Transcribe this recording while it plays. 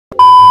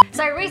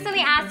So I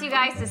recently asked you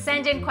guys to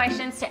send in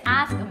questions to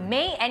ask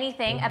Mei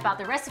anything about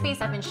the recipes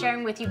I've been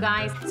sharing with you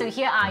guys. So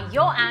here are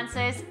your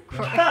answers.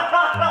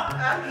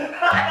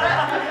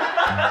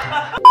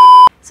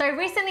 So I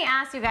recently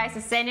asked you guys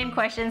to send in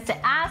questions to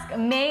ask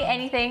Mei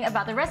anything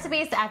about the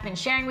recipes that I've been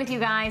sharing with you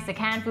guys, the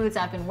canned foods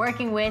I've been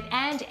working with,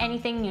 and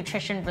anything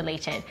nutrition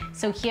related.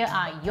 So here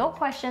are your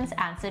questions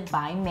answered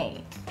by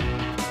Mei.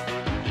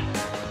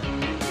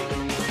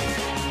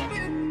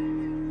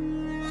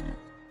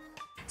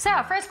 So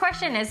our first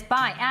question is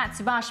by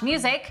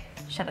 @SubashMusic.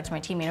 Shout out to my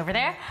teammate over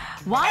there.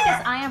 Why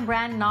does Ayam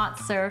Brand not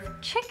serve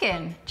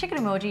chicken? Chicken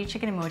emoji,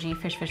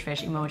 fish, fish,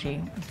 fish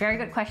emoji. Very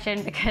good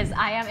question, because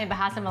Ayam in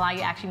Bahasa Melayu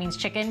actually means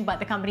chicken, but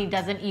the company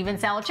doesn't even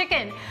sell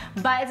chicken.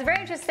 But it's a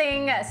very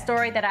interesting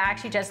story that I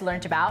actually just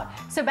learned about.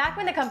 So back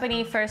when the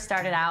company first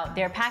started out,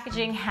 their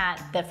packaging had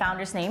the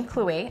founder's name,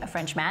 Chloé, a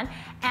Frenchman,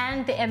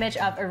 and the image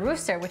of a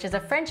rooster, which is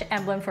a French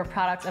emblem for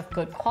products of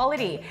good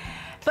quality.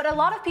 But a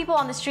lot of people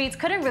on the streets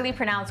couldn't really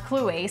pronounce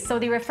Chloé, so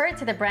they referred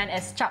to the brand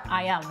as Cap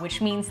Ayam,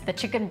 which means the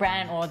chicken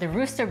brand or the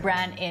rooster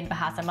brand in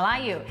Bahasa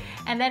Melayu.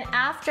 And then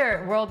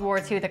after World War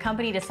II, the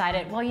company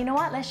decided, well, you know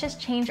what, let's just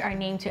change our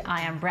name to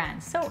Ayam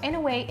Brand. So in a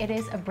way, it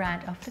is a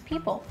brand of the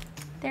people.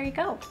 There you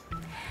go.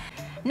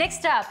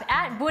 Next up,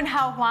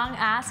 @Bunhao Huang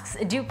asks,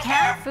 do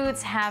canned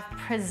foods have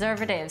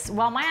preservatives?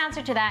 Well, my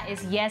answer to that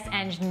is yes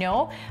and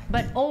no,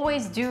 but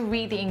always do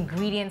read the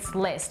ingredients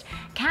list.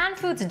 Canned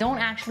foods don't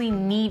actually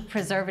need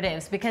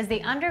preservatives because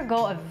they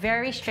undergo a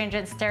very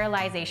stringent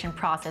sterilization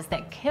process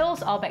that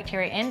kills all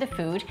bacteria in the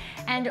food,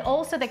 and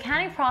also the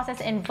canning process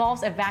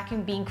involves a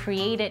vacuum being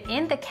created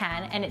in the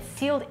can and it's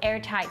sealed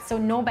airtight so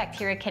no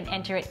bacteria can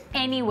enter it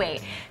anyway.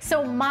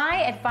 So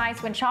my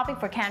advice when shopping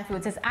for canned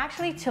foods is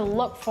actually to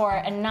look for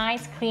a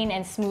nice, clean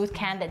and smooth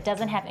can that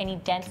doesn't have any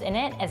dents in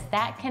it, as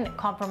that can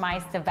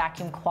compromise the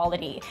vacuum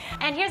quality.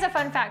 And here's a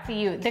fun fact for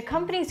you. The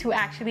companies who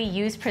actually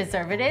use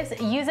preservatives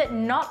use it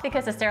not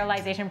because the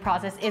sterilization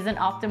process isn't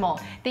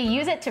optimal. They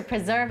use it to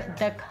preserve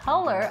the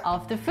color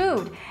of the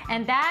food.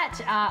 And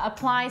that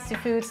applies to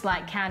foods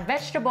like canned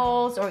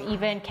vegetables or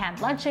even canned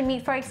luncheon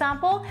meat, for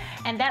example.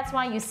 And that's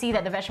why you see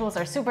that the vegetables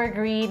are super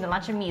green, the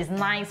luncheon meat is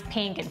nice,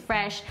 pink and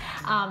fresh.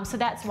 So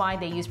that's why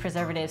they use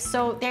preservatives.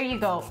 So there you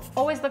go.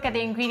 Always look at the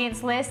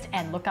ingredients list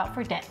and look out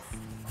for dents.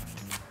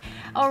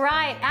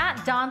 Alright,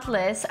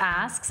 @Dauntless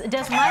asks,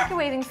 does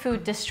microwaving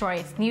food destroy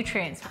its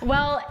nutrients?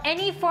 Well,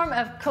 any form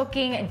of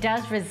cooking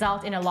does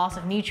result in a loss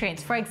of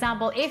nutrients. For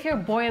example, if you're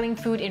boiling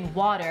food in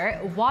water,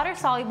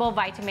 water-soluble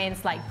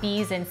vitamins like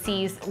B's and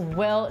C's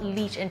will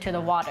leach into the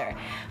water.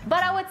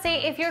 But I would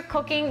say if you're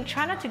cooking,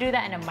 try not to do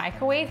that in a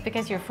microwave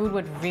because your food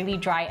would really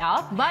dry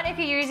up. But if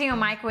you're using a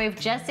microwave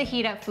just to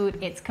heat up food,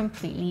 it's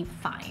completely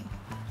fine.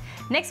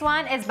 Next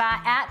one is by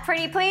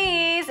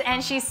 @PrettyPlease,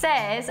 and she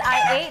says, I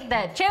ate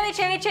the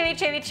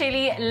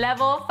chili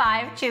level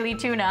 5 chili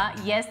tuna.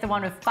 Yes, the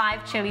one with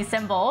 5 chili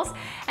symbols.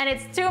 And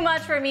it's too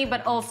much for me,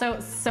 but also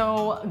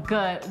so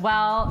good.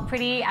 Well,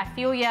 Pretty, I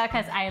feel ya,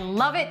 because I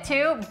love it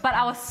too, but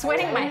I was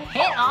sweating my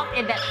head off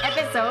in that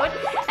episode.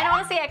 And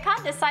honestly, I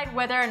can't decide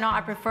whether or not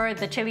I prefer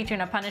the chili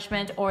tuna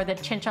punishment or the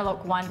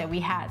chinchalok one that we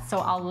had. So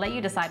I'll let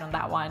you decide on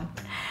that one.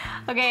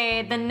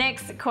 Okay, the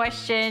next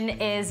question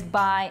is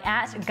by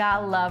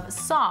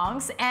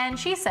 @GalLoveSongs, and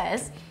she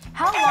says,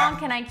 how long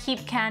can I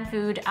keep canned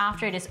food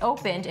after it is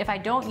opened if I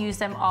don't use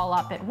them all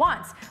up at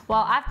once?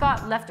 Well, I've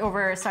got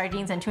leftover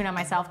sardines and tuna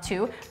myself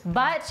too,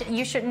 but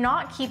you should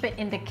not keep it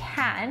in the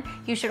can.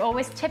 You should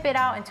always tip it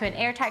out into an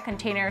airtight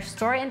container,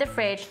 store it in the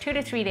fridge 2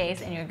 to 3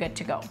 days, and you're good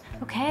to go.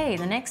 Okay,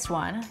 the next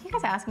one. You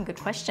guys are asking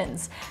good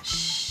questions.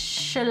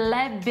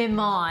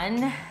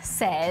 Shalebimon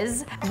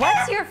says,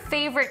 what's your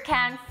favorite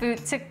canned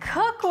food to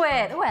cook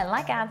with? Oh, I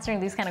like answering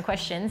these kind of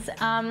questions.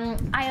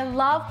 I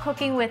love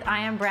cooking with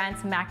Ayam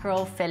Brand's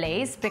mackerel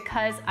fillets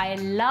because I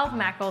love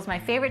mackerels, my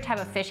favorite type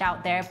of fish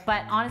out there,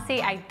 but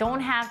honestly, I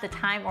don't have the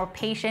time or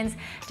patience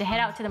to head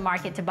out to the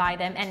market to buy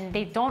them, and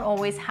they don't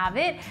always have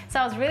it. So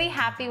I was really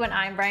happy when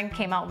Ayam Brand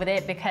came out with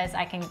it because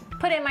I can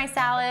put it in my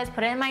salads,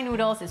 put it in my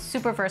noodles, it's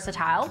super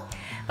versatile.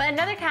 But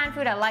another canned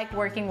food I like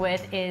working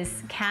with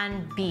is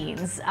canned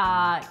beans.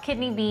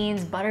 Kidney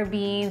beans, butter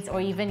beans, or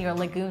even your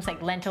legumes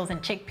like lentils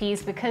and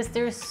chickpeas, because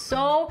they're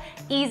so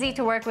easy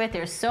to work with,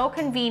 they're so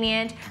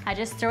convenient. I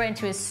just throw it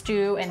into a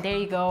stew and there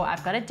you go,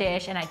 I've got a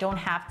dish and I don't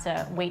have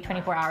to wait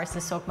 24 hours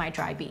to soak my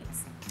dry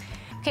beans.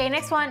 Okay,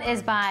 next one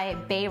is by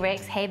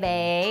Bayrix. Hey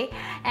Bay.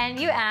 And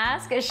you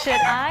ask,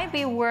 should I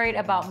be worried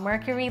about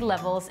mercury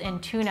levels in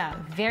tuna?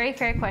 Very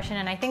fair question,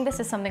 and I think this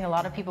is something a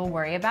lot of people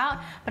worry about,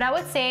 but I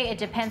would say it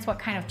depends what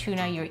kind of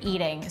tuna you're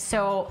eating.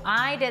 So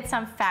I did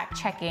some fact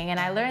checking and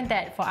I learned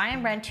that for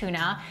Ayam Brand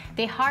tuna,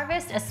 they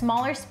harvest a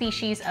smaller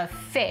species of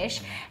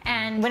fish,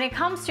 and when it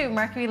comes to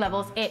mercury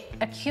levels, it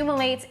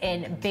accumulates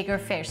in bigger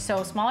fish.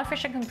 So smaller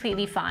fish are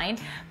completely fine,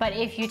 but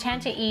if you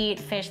tend to eat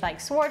fish like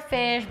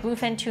swordfish,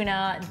 bluefin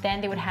tuna, then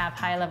they would have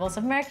higher levels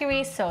of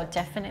mercury, so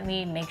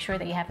definitely make sure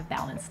that you have a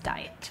balanced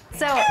diet.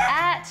 So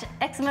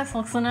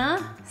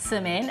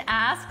 @Simin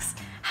asks,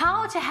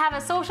 How to have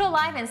a social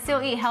life and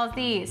still eat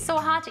healthy. So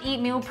hard to eat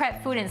meal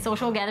prep food in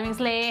social gatherings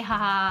leh. Ha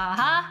ha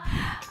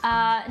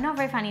ha. Not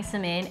very funny,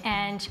 Simin.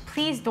 And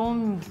please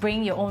don't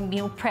bring your own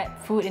meal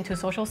prep food into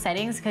social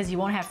settings because you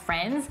won't have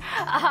friends.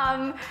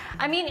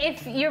 I mean,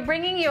 if you're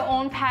bringing your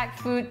own packed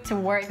food to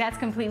work, that's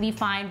completely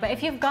fine. But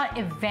if you've got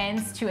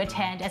events to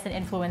attend as an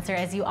influencer,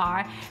 as you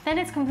are, then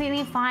it's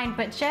completely fine.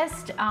 But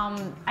just,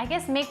 I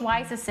guess, make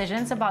wise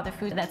decisions about the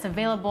food that's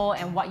available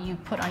and what you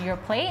put on your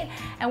plate.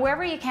 And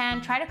wherever you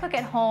can, try to cook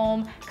at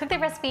home. Cook the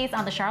recipes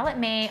on the Charlotte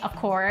Mei, of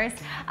course.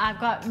 I've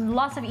got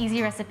lots of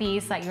easy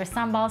recipes like your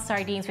sambal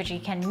sardines, which you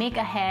can make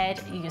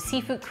ahead, your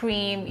seafood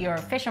cream, your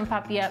fish on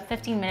papaya,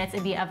 15 minutes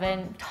in the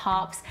oven,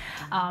 tops.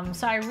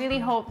 So I really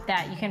hope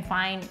that you can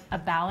find a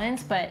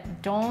balance, but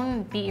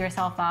don't beat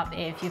yourself up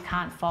if you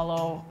can't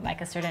follow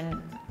like a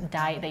certain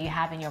diet that you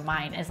have in your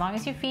mind. As long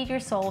as you feed your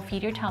soul,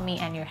 feed your tummy,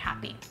 and you're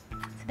happy.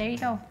 So there you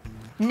go.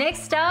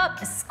 Next up,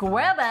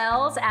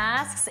 Squarebells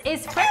asks,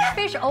 is fresh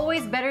fish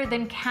always better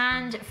than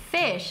canned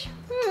fish?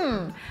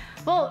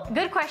 Well,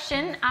 good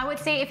question. I would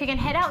say if you can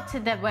head out to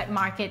the wet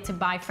market to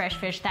buy fresh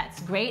fish, that's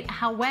great.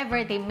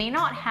 However, they may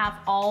not have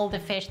all the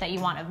fish that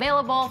you want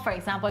available. For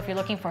example, if you're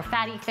looking for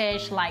fatty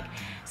fish like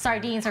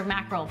sardines or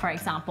mackerel, for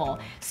example.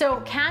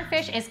 So canned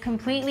fish is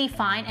completely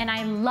fine, and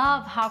I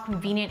love how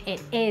convenient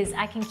it is.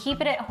 I can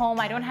keep it at home.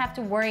 I don't have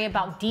to worry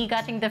about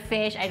degutting the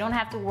fish. I don't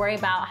have to worry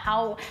about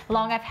how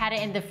long I've had it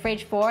in the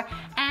fridge for,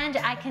 and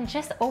I can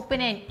just open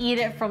it and eat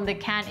it from the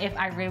can if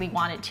I really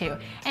wanted to.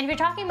 And if you're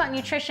talking about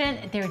nutrition,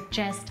 they're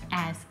just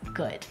as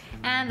good.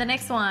 And the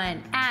next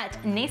one, at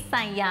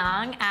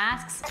Nesayang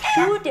asks,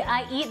 should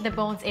I eat the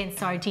bones in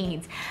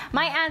sardines?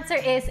 My answer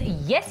is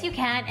yes you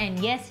can, and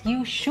yes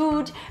you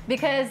should,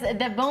 because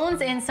the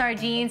bones in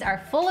sardines are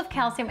full of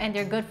calcium and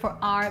they're good for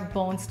our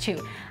bones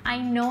too. I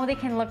know they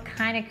can look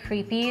kind of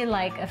creepy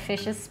like a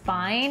fish's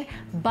spine,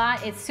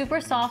 but it's super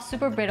soft,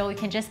 super brittle. You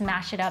can just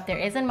mash it up. There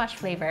isn't much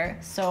flavor,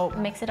 so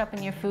mix it up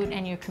in your food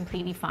and you're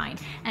completely fine.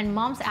 And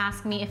moms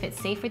ask me if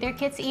it's safe for their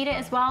kids to eat it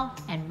as well,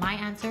 and my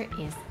answer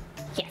is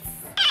yes.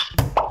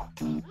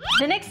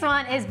 The next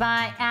one is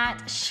by at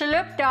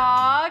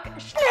Shloopdog.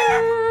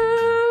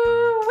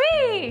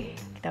 Shloopy.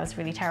 That was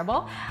really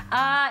terrible.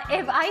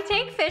 If I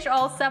take fish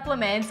oil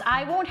supplements,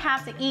 I won't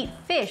have to eat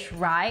fish,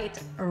 right?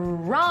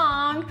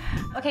 Wrong.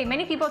 Okay,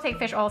 many people take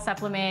fish oil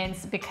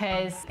supplements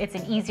because it's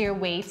an easier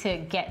way to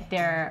get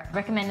their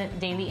recommended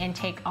daily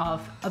intake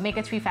of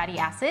omega-3 fatty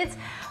acids,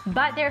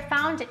 but they're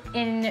found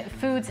in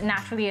foods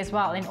naturally as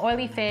well, in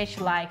oily fish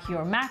like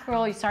your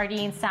mackerel, your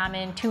sardines,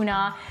 salmon,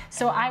 tuna.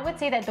 So I would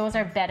say that those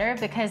are better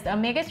because the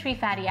omega-3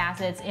 fatty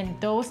acids in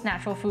those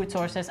natural food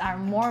sources are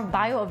more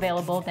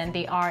bioavailable than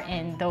they are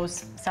in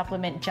those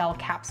supplement gel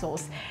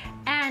capsules.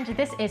 And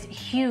this is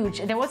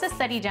huge. There was a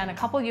study done a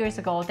couple years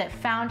ago that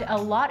found a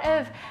lot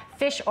of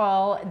fish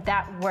oil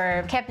that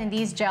were kept in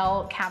these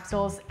gel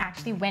capsules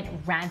actually went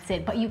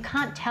rancid, but you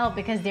can't tell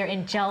because they're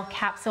in gel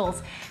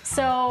capsules.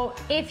 So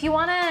if you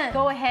want to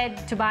go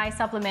ahead to buy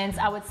supplements,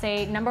 I would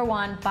say number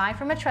one, buy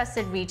from a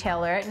trusted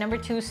retailer. Number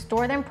two,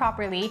 store them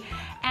properly.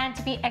 And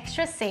to be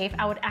extra safe,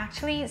 I would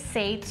actually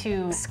say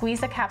to squeeze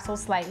the capsule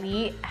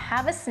slightly,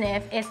 have a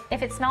sniff.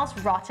 If it smells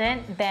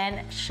rotten,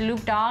 then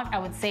Shloopdog, I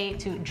would say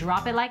to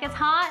drop it like it's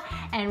hot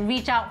and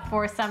reach out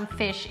for some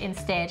fish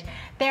instead.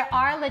 There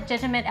are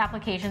legitimate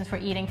applications for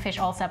eating fish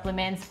oil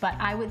supplements, but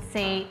I would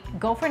say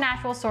go for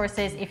natural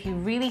sources. If you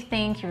really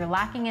think you're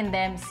lacking in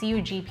them, see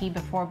your GP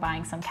before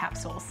buying some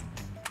capsules.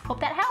 Hope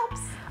that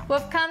helps.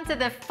 We've come to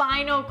the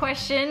final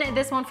question,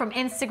 this one from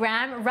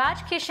Instagram. Raj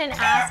Kishan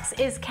asks,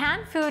 is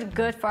canned food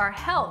good for our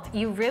health?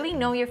 You really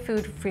know your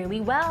food really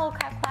well,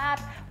 clap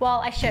clap. Well,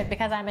 I should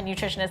because I'm a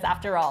nutritionist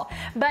after all.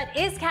 But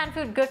is canned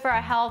food good for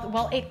our health?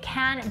 Well, it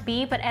can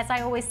be, but as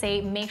I always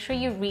say, make sure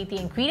you read the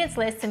ingredients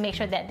list to make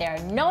sure that there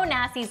are no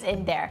nasties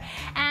in there.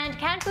 And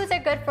canned foods are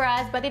good for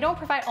us, but they don't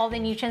provide all the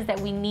nutrients that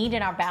we need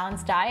in our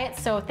balanced diet.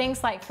 So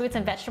things like fruits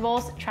and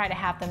vegetables, try to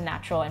have them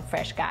natural and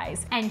fresh,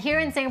 guys. And here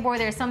in Singapore,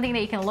 there's something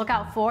that you can look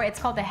out for. It's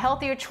called the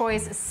Healthier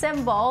Choice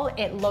symbol.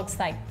 It looks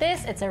like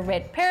this. It's a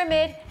red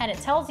pyramid, and it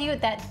tells you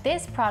that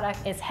this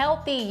product is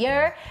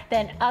healthier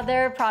than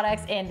other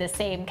products in the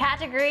same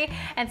category.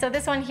 And so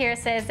this one here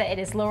says that it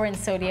is lower in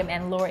sodium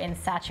and lower in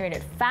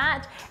saturated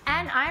fat.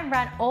 And Ayam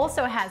Brand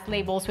also has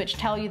labels which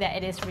tell you that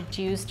it is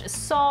reduced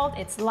salt,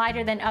 it's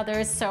lighter than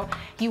others. So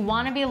you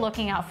want to be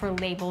looking out for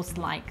labels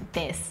like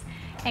this.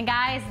 And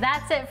guys,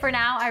 that's it for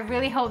now. I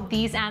really hope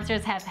these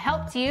answers have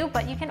helped you,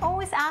 but you can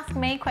always ask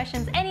Mei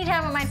questions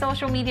anytime on my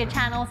social media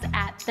channels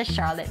at The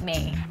Charlotte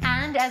Mei.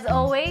 And as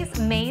always,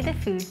 may the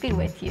food be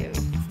with you.